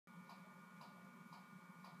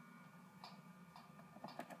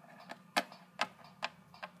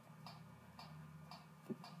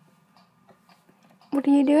What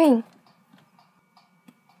are you doing?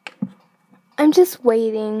 I'm just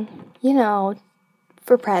waiting,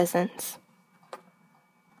 for presents.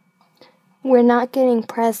 We're not getting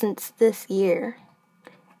presents this year.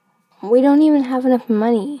 We don't even have enough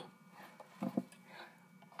money.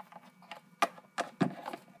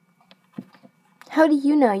 How do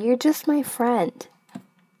you know? You're just my friend.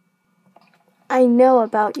 I know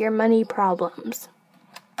about your money problems.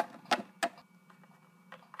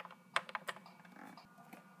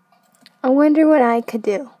 I wonder what I could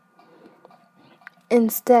do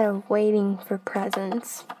instead of waiting for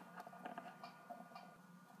presents.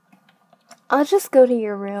 I'll just go to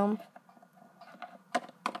your room.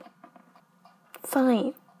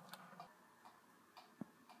 Fine.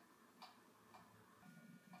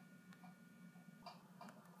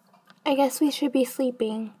 I guess we should be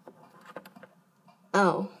sleeping.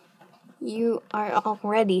 Oh, you are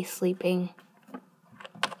already sleeping.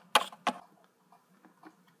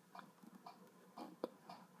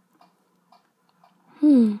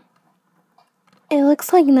 It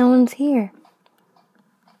looks like no one's here.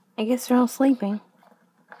 I guess they're all sleeping.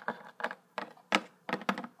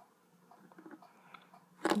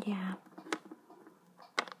 Yeah.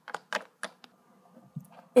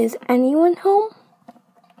 Is anyone home?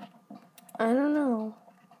 I don't know.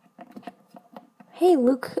 Hey,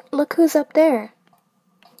 look who's up there.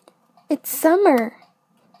 It's Summer.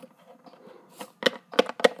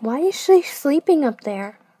 Why is she sleeping up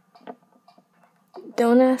there?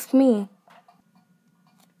 Don't ask me.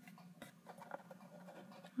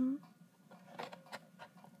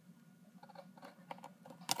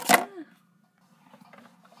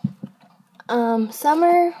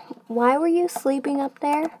 Summer, why were you sleeping up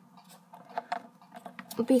there?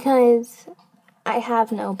 Because I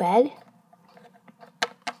have no bed.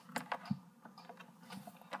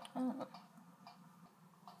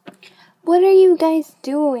 What are you guys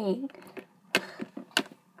doing?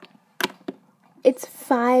 It's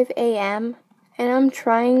 5 a.m. and I'm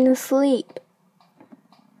trying to sleep.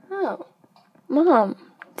 Oh, Mom,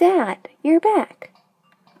 Dad, you're back.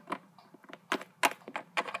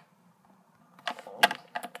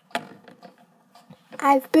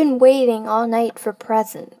 I've been waiting all night for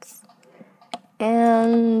presents,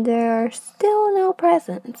 and there are still no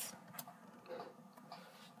presents.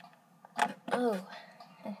 Oh.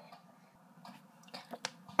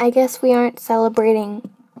 I guess we aren't celebrating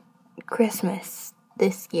Christmas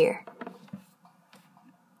this year.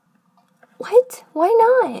 What?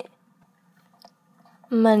 Why not?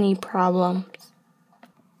 Money problems.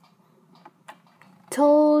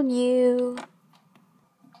 Told you.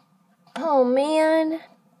 Oh man.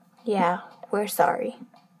 Yeah, we're sorry.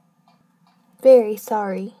 Very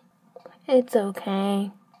sorry. It's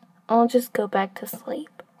okay. I'll just go back to sleep.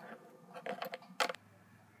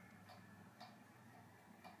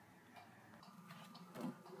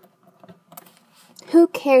 Who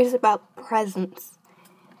cares about presents?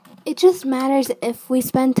 It just matters if we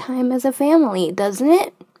spend time as a family, doesn't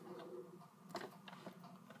it?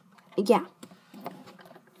 Yeah.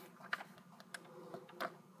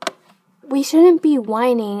 We shouldn't be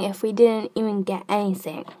whining if we didn't even get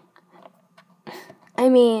anything. I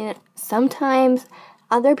mean, sometimes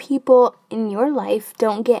other people in your life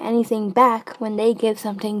don't get anything back when they give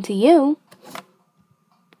something to you.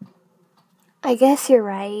 I guess you're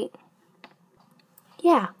right.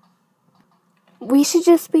 Yeah. We should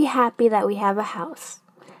just be happy that we have a house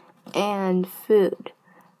and food.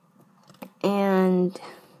 And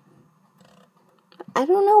I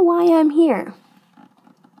don't know why I'm here.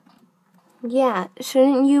 Yeah,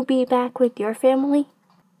 shouldn't you be back with your family?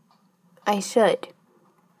 I should.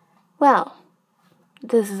 Well,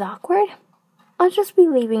 this is awkward. I'll just be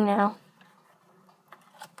leaving now.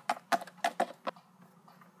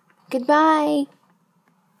 Goodbye.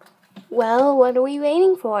 Well, what are we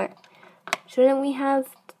waiting for? Shouldn't we have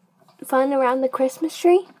fun around the Christmas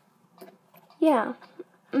tree? Yeah.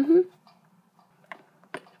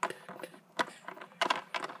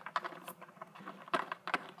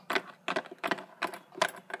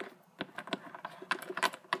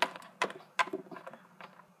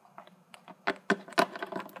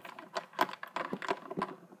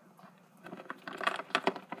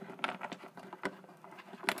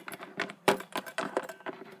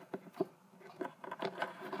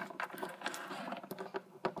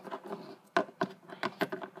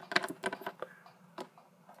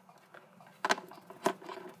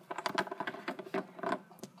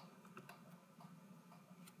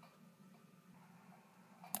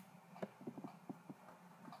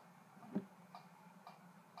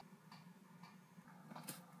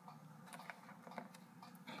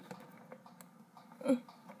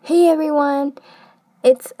 Hey everyone,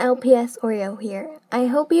 It's LPS Oreo here. I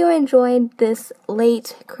hope you enjoyed this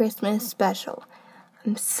late Christmas special.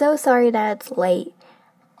 I'm so sorry that it's late,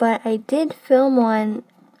 but I did film one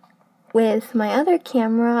with my other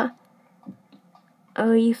camera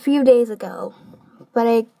a few days ago, but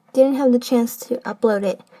I didn't have the chance to upload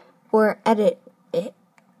it or edit it.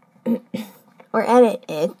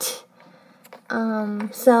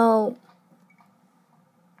 So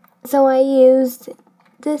I used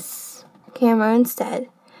this camera instead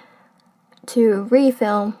to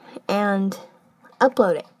refilm and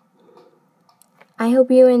upload it. I hope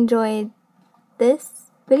you enjoyed this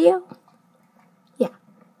video. Yeah.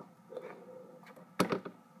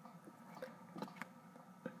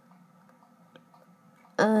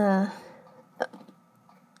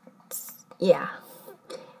 Yeah.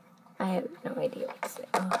 I have no idea what to say.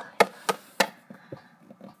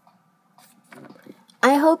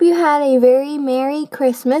 I hope you had a very Merry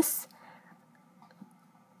Christmas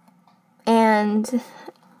and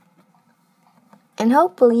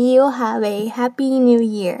hopefully you'll have a Happy New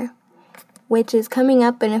Year, which is coming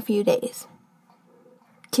up in a few days.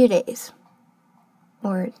 2 days.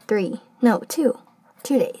 Or 3. No, 2.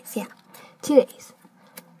 2 days, yeah. 2 days.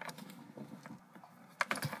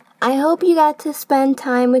 I hope you got to spend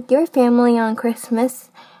time with your family on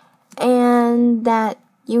Christmas and that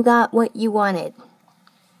you got what you wanted.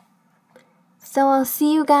 So I'll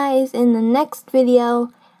see you guys in the next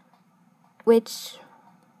video, which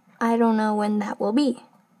I don't know when that will be.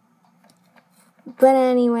 But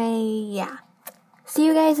anyway, yeah. See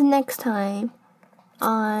you guys next time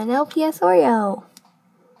on LPS Oreo.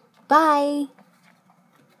 Bye!